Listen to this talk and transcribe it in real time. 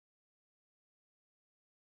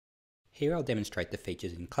Here I'll demonstrate the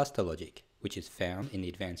features in ClusterLogic, which is found in the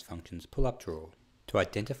Advanced Functions pull-up drawer. To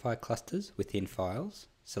identify clusters within files,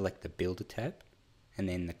 select the Builder tab and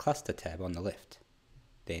then the Cluster tab on the left.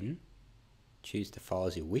 Then choose the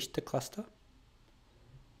files you wish to cluster.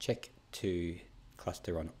 Check to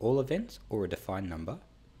cluster on all events or a defined number,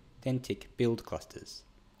 then tick Build Clusters.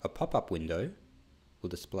 A pop-up window will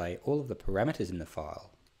display all of the parameters in the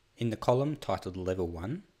file. In the column titled Level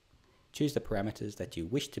 1, choose the parameters that you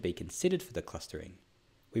wish to be considered for the clustering.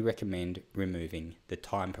 We recommend removing the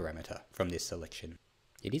time parameter from this selection.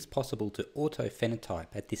 It is possible to auto-phenotype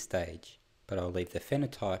at this stage, but I'll leave the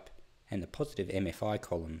phenotype and the positive MFI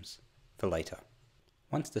columns for later.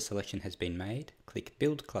 Once the selection has been made, click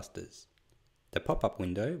Build Clusters. The pop-up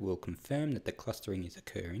window will confirm that the clustering is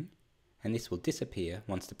occurring, and this will disappear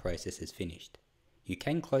once the process is finished. You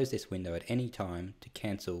can close this window at any time to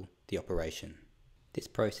cancel the operation. This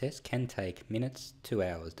process can take minutes to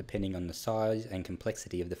hours depending on the size and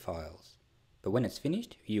complexity of the files. But when it's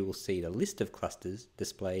finished, you will see the list of clusters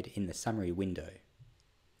displayed in the summary window.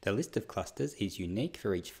 The list of clusters is unique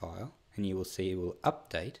for each file, and you will see it will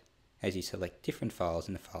update as you select different files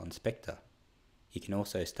in the file inspector. You can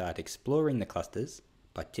also start exploring the clusters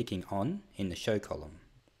by ticking on in the Show column.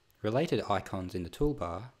 Related icons in the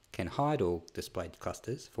toolbar can hide all displayed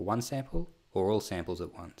clusters for one sample or all samples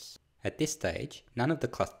at once. At this stage, none of the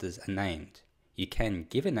clusters are named. You can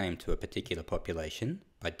give a name to a particular population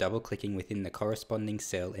by double-clicking within the corresponding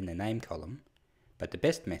cell in the name column, but the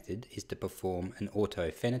best method is to perform an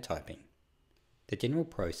auto-phenotyping. The general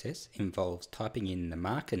process involves typing in the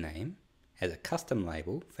marker name as a custom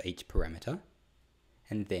label for each parameter,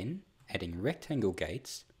 and then adding rectangle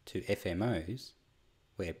gates to FMOs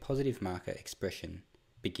where positive marker expression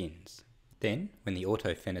begins. Then, when the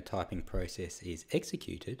auto-phenotyping process is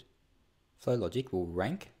executed, FlowLogic will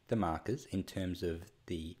rank the markers in terms of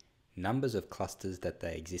the numbers of clusters that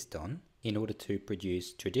they exist on in order to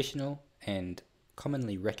produce traditional and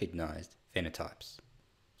commonly recognized phenotypes.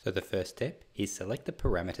 So the first step is select the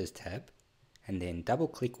Parameters tab and then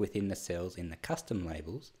double-click within the cells in the custom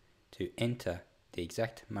labels to enter the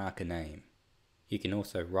exact marker name. You can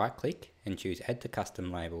also right-click and choose Add to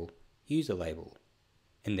Custom Label, User Label,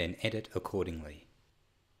 and then edit accordingly.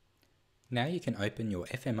 Now you can open your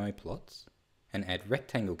FMO plots and add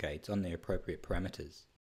rectangle gates on the appropriate parameters.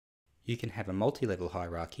 You can have a multi-level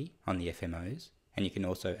hierarchy on the FMOs, and you can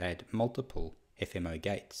also add multiple FMO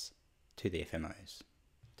gates to the FMOs.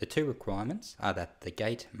 The two requirements are that the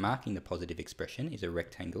gate marking the positive expression is a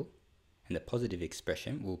rectangle, and the positive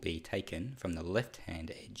expression will be taken from the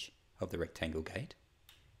left-hand edge of the rectangle gate,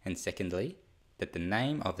 and secondly, that the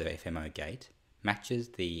name of the FMO gate matches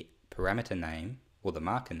the parameter name or the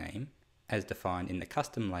marker name as defined in the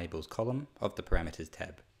Custom Labels column of the Parameters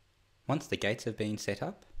tab. Once the gates have been set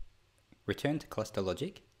up, return to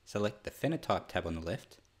ClusterLogic, select the Phenotype tab on the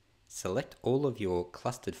left, select all of your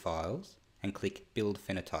clustered files and click Build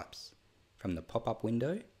Phenotypes. From the pop-up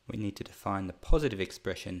window, we need to define the positive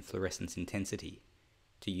expression fluorescence intensity.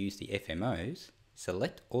 To use the FMOs,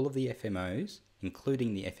 select all of the FMOs,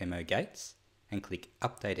 including the FMO gates, and click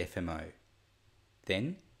Update FMO.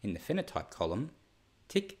 Then, in the Phenotype column,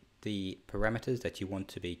 tick the parameters that you want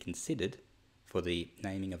to be considered for the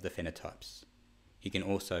naming of the phenotypes. You can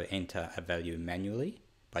also enter a value manually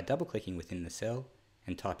by double-clicking within the cell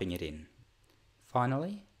and typing it in.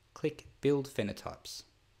 Finally, click Build Phenotypes.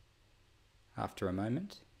 After a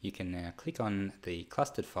moment, you can now click on the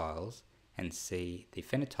clustered files and see the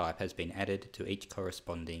phenotype has been added to each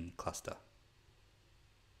corresponding cluster.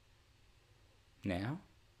 Now,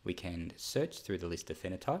 we can search through the list of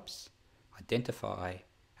phenotypes, identify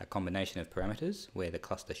a combination of parameters where the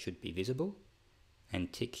cluster should be visible,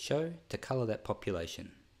 and tick Show to color that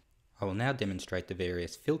population. I will now demonstrate the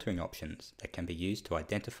various filtering options that can be used to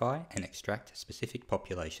identify and extract specific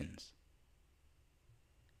populations.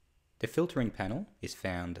 The filtering panel is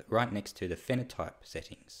found right next to the phenotype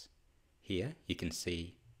settings. Here you can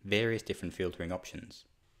see various different filtering options.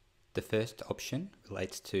 The first option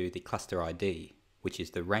relates to the cluster ID, which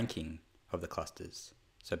is the ranking of the clusters.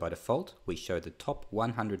 So by default, we show the top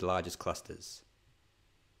 100 largest clusters.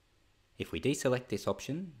 If we deselect this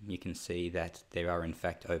option, you can see that there are in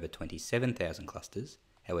fact over 27,000 clusters.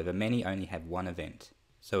 However, many only have one event,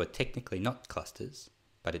 so are technically not clusters,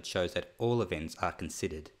 but it shows that all events are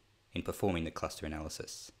considered in performing the cluster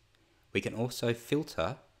analysis. We can also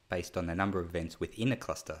filter based on the number of events within a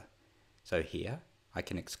cluster. So here, I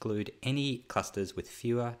can exclude any clusters with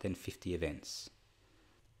fewer than 50 events.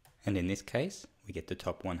 And in this case, we get the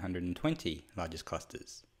top 120 largest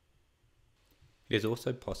clusters. It is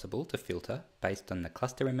also possible to filter based on the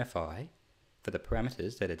cluster MFI for the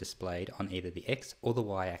parameters that are displayed on either the X or the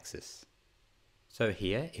Y axis. So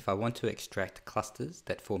here, if I want to extract clusters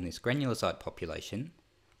that form this granular site population,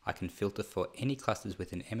 I can filter for any clusters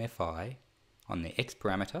with an MFI on the X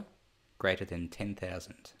parameter greater than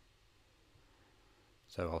 10,000.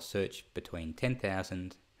 So I'll search between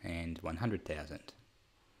 10,000 and 100,000.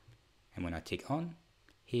 And when I tick on,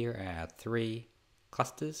 here are 3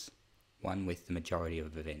 clusters, one with the majority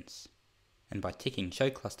of events. And by ticking Show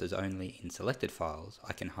Clusters Only in selected files,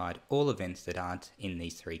 I can hide all events that aren't in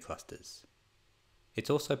these 3 clusters. It's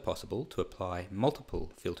also possible to apply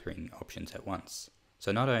multiple filtering options at once.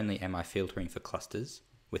 So not only am I filtering for clusters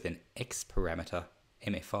with an X parameter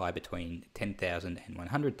MFI between 10,000 and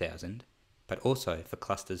 100,000, but also for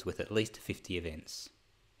clusters with at least 50 events.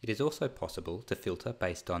 It is also possible to filter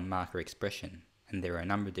based on marker expression, and there are a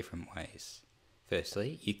number of different ways.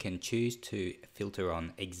 Firstly, you can choose to filter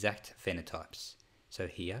on exact phenotypes. So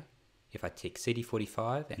here, if I tick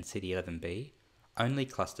CD45 and CD11B, only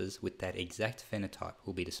clusters with that exact phenotype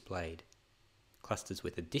will be displayed. Clusters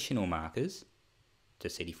with additional markers to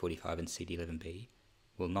CD45 and CD11B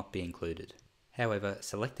will not be included. However,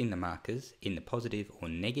 selecting the markers in the positive or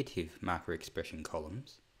negative marker expression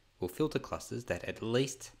columns will filter clusters that at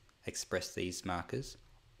least express these markers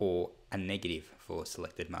or a negative for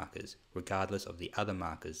selected markers, regardless of the other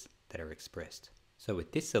markers that are expressed. So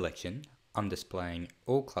with this selection, I'm displaying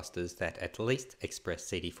all clusters that at least express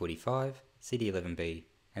CD45, CD11B,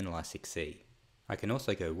 and Ly6C. I can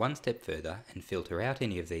also go one step further and filter out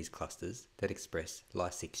any of these clusters that express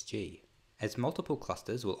Ly6G. As multiple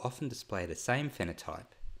clusters will often display the same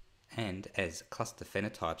phenotype, and as cluster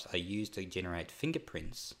phenotypes are used to generate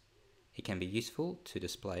fingerprints, it can be useful to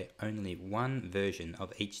display only one version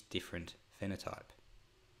of each different phenotype.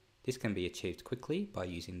 This can be achieved quickly by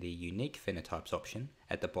using the Unique Phenotypes option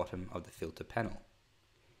at the bottom of the filter panel.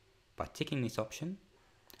 By ticking this option,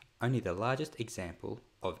 only the largest example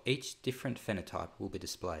of each different phenotype will be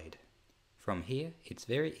displayed. From here, it's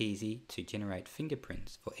very easy to generate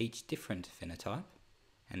fingerprints for each different phenotype,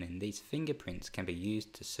 and then these fingerprints can be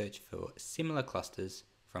used to search for similar clusters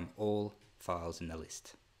from all files in the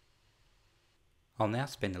list. I'll now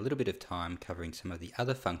spend a little bit of time covering some of the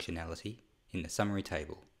other functionality in the summary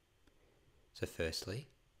table. So firstly,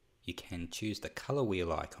 you can choose the color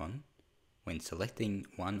wheel icon when selecting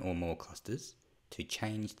one or more clusters to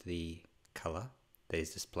change the color that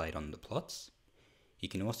is displayed on the plots. You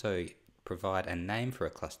can also provide a name for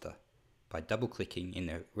a cluster by double-clicking in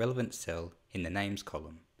the relevant cell in the names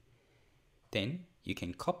column. Then you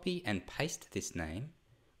can copy and paste this name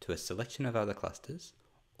to a selection of other clusters,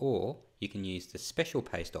 or you can use the special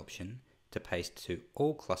paste option to paste to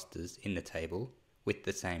all clusters in the table with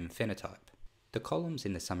the same phenotype. The columns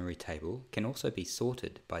in the summary table can also be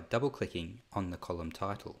sorted by double-clicking on the column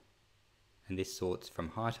title, and this sorts from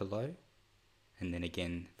high to low, and then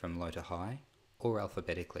again from low to high, or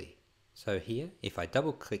alphabetically. So here, if I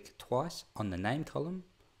double click twice on the name column,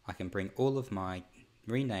 I can bring all of my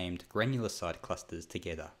renamed granular site clusters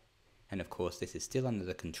together. And of course, this is still under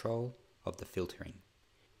the control of the filtering.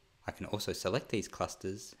 I can also select these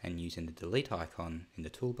clusters and using the delete icon in the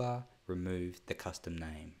toolbar, remove the custom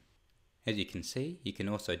name. As you can see, you can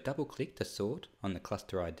also double click to sort on the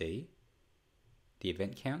cluster ID, the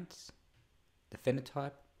event counts, the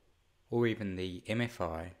phenotype, or even the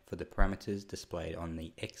MFI for the parameters displayed on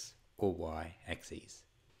the X or Y axes.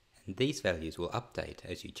 And these values will update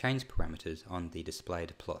as you change parameters on the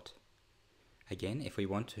displayed plot. Again, if we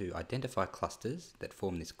want to identify clusters that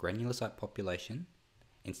form this granular site population,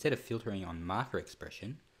 instead of filtering on marker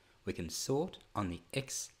expression, we can sort on the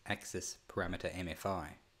X-axis parameter MFI.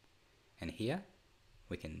 And here,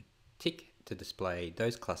 we can tick to display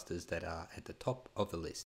those clusters that are at the top of the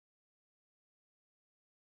list.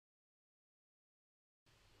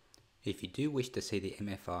 If you do wish to see the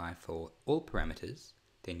MFI for all parameters,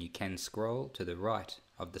 then you can scroll to the right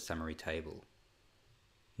of the summary table.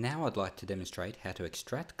 Now I'd like to demonstrate how to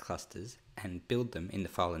extract clusters and build them in the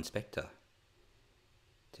file inspector.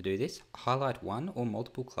 To do this, highlight one or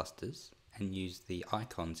multiple clusters and use the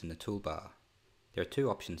icons in the toolbar. There are two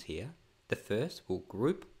options here. The first will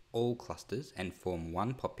group all clusters and form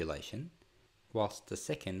one population, whilst the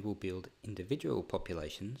second will build individual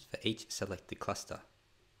populations for each selected cluster.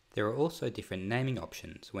 There are also different naming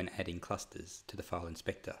options when adding clusters to the file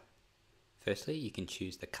inspector. Firstly, you can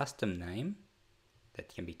choose the custom name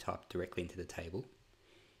that can be typed directly into the table.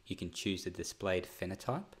 You can choose the displayed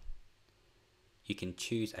phenotype. You can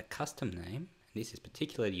choose a custom name, and this is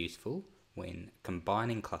particularly useful when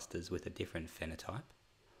combining clusters with a different phenotype,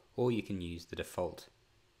 or you can use the default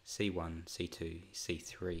C1, C2,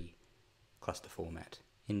 C3 cluster format.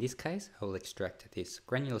 In this case, I will extract this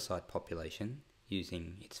granulocyte population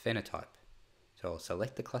using its phenotype. So I'll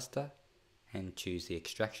select the cluster and choose the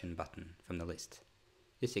extraction button from the list.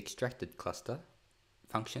 This extracted cluster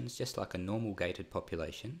functions just like a normal gated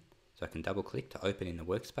population, so I can double click to open in the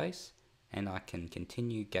workspace, and I can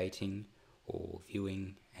continue gating or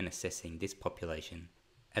viewing and assessing this population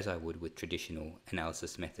as I would with traditional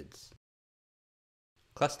analysis methods.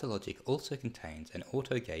 ClusterLogic also contains an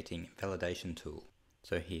auto-gating validation tool.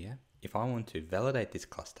 So here, if I want to validate this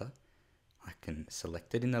cluster, I can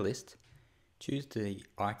select it in the list, choose the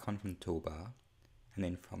icon from the toolbar, and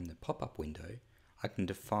then from the pop-up window, I can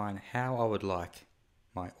define how I would like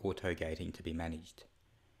my auto-gating to be managed.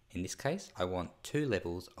 In this case, I want 2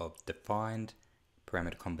 levels of defined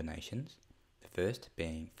parameter combinations, the first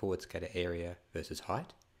being forward scatter area versus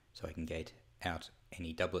height, so I can gate out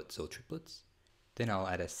any doublets or triplets. Then I'll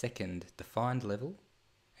add a second defined level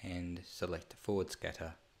and select forward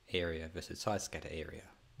scatter area versus side scatter area.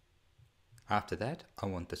 After that, I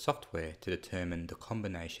want the software to determine the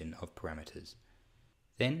combination of parameters.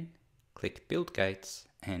 Then click Build Gates,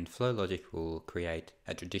 and FlowLogic will create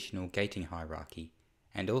a traditional gating hierarchy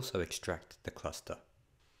and also extract the cluster.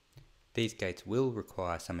 These gates will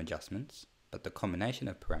require some adjustments, but the combination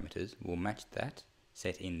of parameters will match that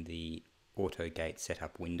set in the Auto Gate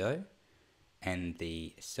Setup window, and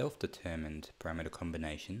the self-determined parameter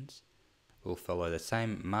combinations will follow the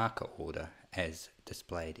same marker order as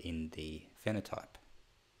displayed in the phenotype.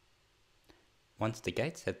 Once the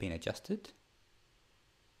gates have been adjusted,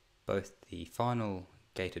 both the final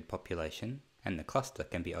gated population and the cluster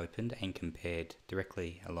can be opened and compared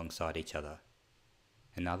directly alongside each other.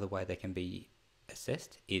 Another way they can be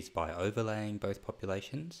assessed is by overlaying both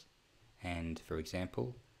populations and, for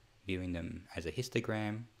example, viewing them as a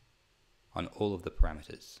histogram on all of the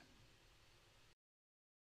parameters.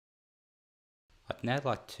 I'd now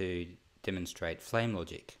like to demonstrate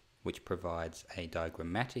FlowLogic, which provides a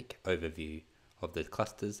diagrammatic overview of the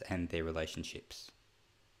clusters and their relationships.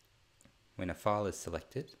 When a file is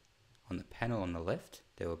selected, on the panel on the left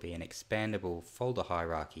there will be an expandable folder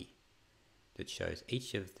hierarchy that shows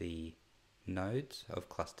each of the nodes of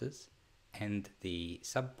clusters and the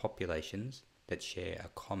subpopulations that share a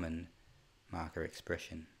common marker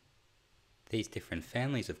expression. These different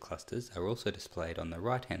families of clusters are also displayed on the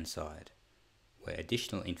right hand side, where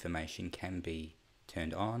additional information can be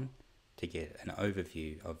turned on to get an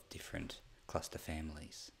overview of different cluster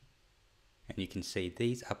families. And you can see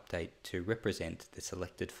these update to represent the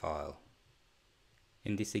selected file.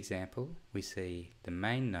 In this example, we see the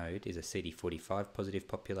main node is a CD45 positive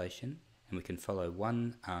population, and we can follow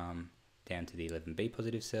one arm down to the 11B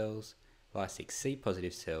positive cells, Ly6C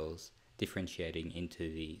positive cells, differentiating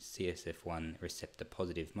into the CSF1 receptor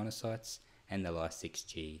positive monocytes and the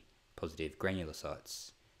Ly6G positive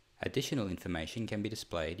granulocytes. Additional information can be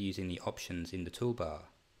displayed using the options in the toolbar.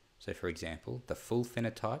 So for example, the full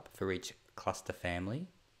phenotype for each cluster family,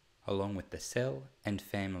 along with the cell and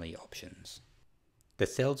family options. The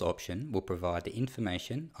cells option will provide the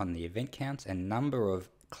information on the event counts and number of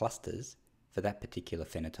clusters for that particular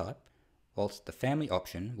phenotype, whilst the family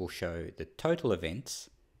option will show the total events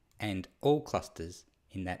and all clusters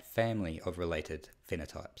in that family of related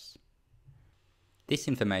phenotypes. This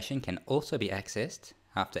information can also be accessed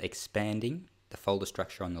after expanding the folder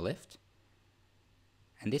structure on the left,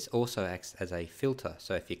 and this also acts as a filter.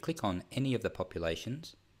 So if you click on any of the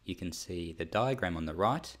populations, you can see the diagram on the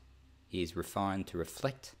right is refined to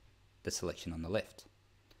reflect the selection on the left.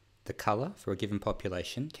 The color for a given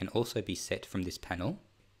population can also be set from this panel,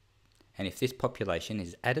 and if this population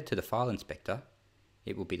is added to the file inspector,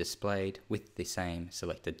 it will be displayed with the same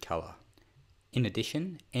selected color. In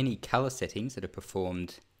addition, any color settings that are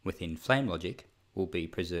performed within FlowLogic will be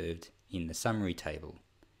preserved in the summary table.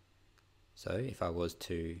 So if I was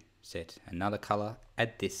to set another color,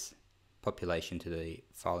 add this population to the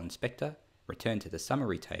file inspector, return to the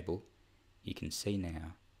summary table, you can see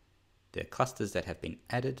now the clusters that have been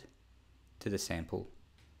added to the sample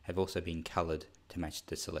have also been colored to match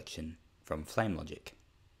the selection from FlowLogic.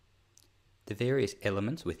 The various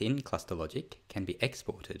elements within ClusterLogic can be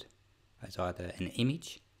exported as either an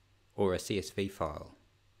image or a CSV file,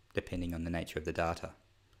 depending on the nature of the data.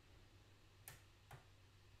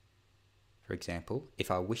 For example,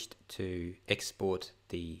 if I wished to export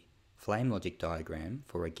the FlowLogic diagram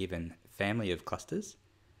for a given family of clusters,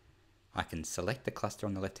 I can select the cluster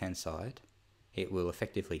on the left-hand side. It will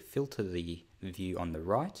effectively filter the view on the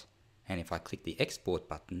right, and if I click the export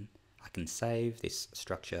button, I can save this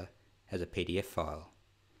structure as a PDF file.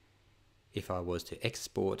 If I was to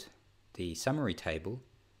export the summary table,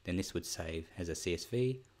 then this would save as a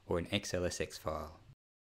CSV or an XLSX file.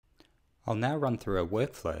 I'll now run through a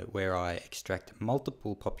workflow where I extract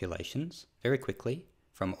multiple populations very quickly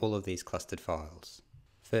from all of these clustered files.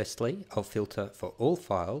 Firstly, I'll filter for all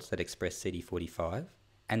files that express CD45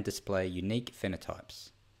 and display unique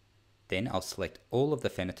phenotypes. Then I'll select all of the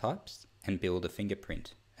phenotypes and build a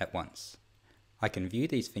fingerprint at once. I can view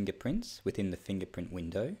these fingerprints within the fingerprint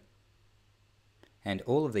window, and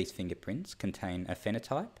all of these fingerprints contain a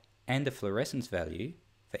phenotype and a fluorescence value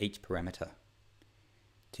for each parameter.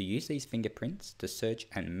 To use these fingerprints to search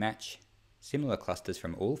and match similar clusters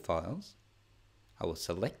from all files, I will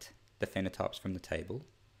select the phenotypes from the table,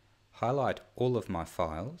 highlight all of my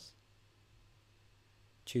files,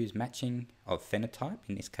 choose matching of phenotype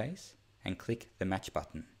in this case, and click the match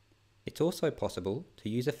button. It's also possible to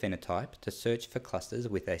use a phenotype to search for clusters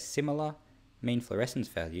with a similar mean fluorescence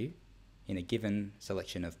value in a given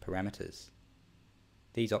selection of parameters.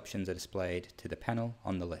 These options are displayed to the panel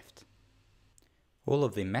on the left. All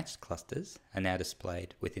of the matched clusters are now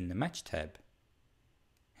displayed within the Match tab.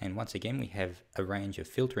 And once again, we have a range of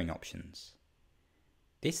filtering options.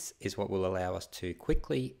 This is what will allow us to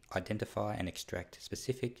quickly identify and extract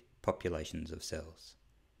specific populations of cells.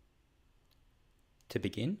 To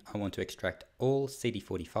begin, I want to extract all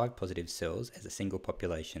CD45 positive cells as a single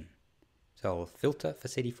population. So I'll filter for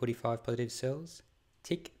CD45 positive cells,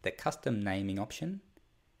 tick the custom naming option,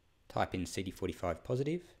 type in CD45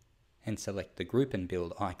 positive, and select the group and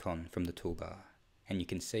build icon from the toolbar. And you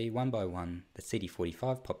can see one by one the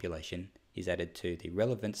CD45 population is added to the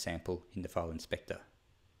relevant sample in the file inspector.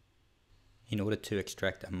 In order to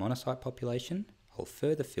extract a monocyte population, I'll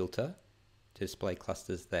further filter to display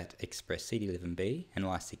clusters that express CD11B and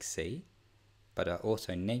Ly6C, but are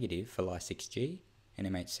also negative for Ly6G and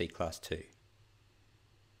MHC class 2.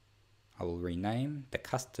 I will rename the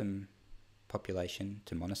custom population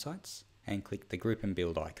to monocytes and click the group and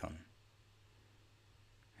build icon.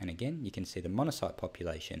 And again, you can see the monocyte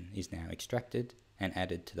population is now extracted and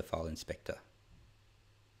added to the file inspector.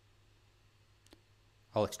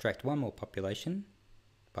 I'll extract one more population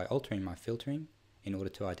by altering my filtering in order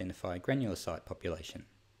to identify a granulocyte population.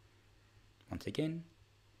 Once again,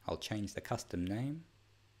 I'll change the custom name,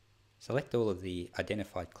 select all of the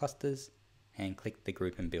identified clusters, and click the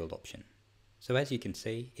group and build option. So as you can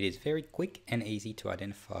see, it is very quick and easy to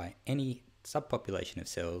identify any subpopulation of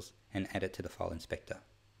cells and add it to the file inspector.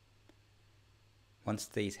 Once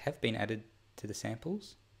these have been added to the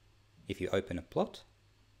samples, if you open a plot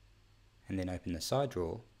and then open the side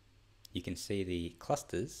drawer, you can see the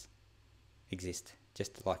clusters exist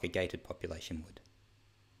just like a gated population would.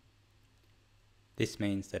 This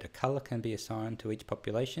means that a color can be assigned to each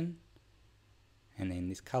population, and then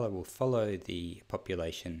this color will follow the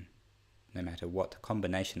population no matter what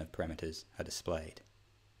combination of parameters are displayed.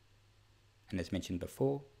 And as mentioned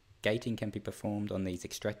before, gating can be performed on these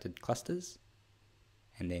extracted clusters,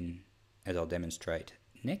 and then, as I'll demonstrate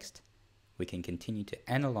next, we can continue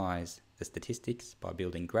to analyze the statistics by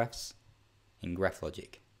building graphs in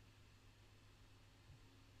FlowLogic.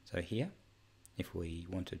 So here, if we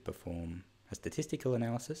want to perform a statistical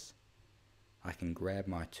analysis, I can grab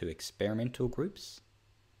my two experimental groups,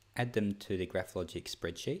 add them to the FlowLogic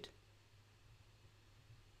spreadsheet,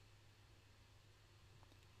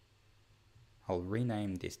 I'll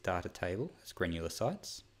rename this data table as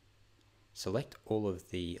granulocytes, select all of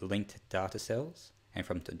the linked data cells, and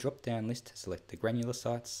from the drop-down list select the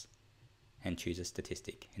granulocytes and choose a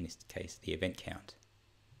statistic, in this case the event count.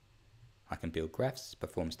 I can build graphs,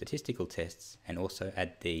 perform statistical tests, and also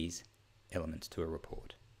add these elements to a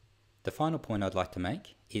report. The final point I'd like to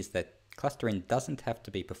make is that clustering doesn't have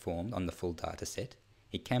to be performed on the full data set.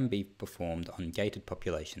 It can be performed on gated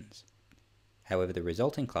populations. However, the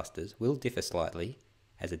resulting clusters will differ slightly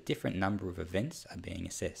as a different number of events are being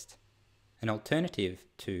assessed. An alternative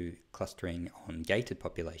to clustering on gated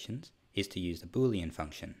populations is to use the Boolean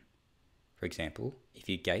function. For example, if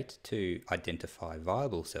you gate to identify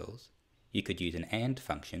viable cells, you could use an AND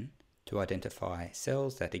function to identify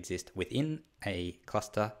cells that exist within a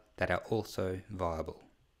cluster that are also viable.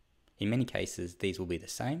 In many cases, these will be the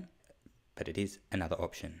same, but it is another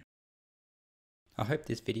option. I hope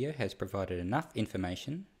this video has provided enough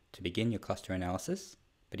information to begin your cluster analysis,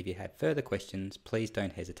 but if you have further questions, please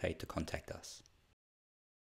don't hesitate to contact us.